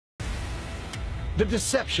The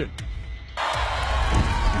deception.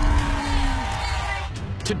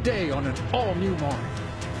 Today on an all-new Maury.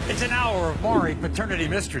 It's an hour of Maury paternity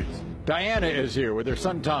mysteries. Diana is here with her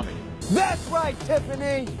son Tommy That's right,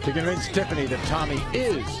 Tiffany. to convince Tiffany that Tommy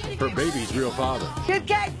is her baby's real father. You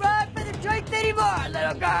can't run for the truth anymore,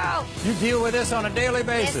 little girl. You deal with this on a daily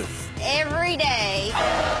basis. Every day.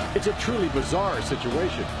 It's a truly bizarre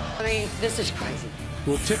situation. I mean, this is crazy.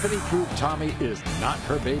 Will Tiffany prove Tommy is not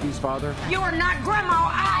her baby's father? You are not Grandma,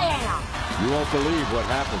 I am. You won't believe what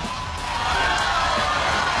happens.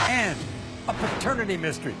 And a paternity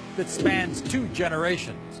mystery that spans 2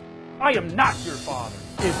 generations. I am not your father.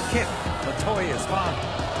 Is Kip LaToya's father?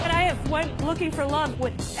 And I have went looking for love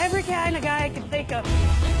with every kind of guy I could think of.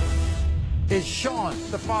 Is Sean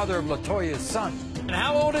the father of LaToya's son? And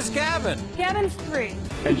how old is Gavin? Gavin's 3.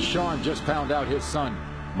 And Sean just found out his son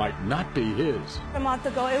might not be his. A month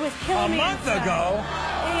ago, it was killing A me. month inside. ago?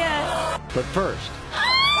 Yes. But first,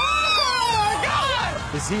 Oh my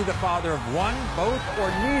God! Is he the father of one, both, or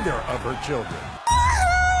neither of her children?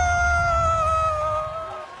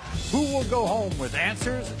 Who will go home with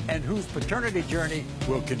answers and whose paternity journey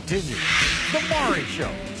will continue? The Maury Show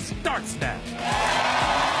starts now.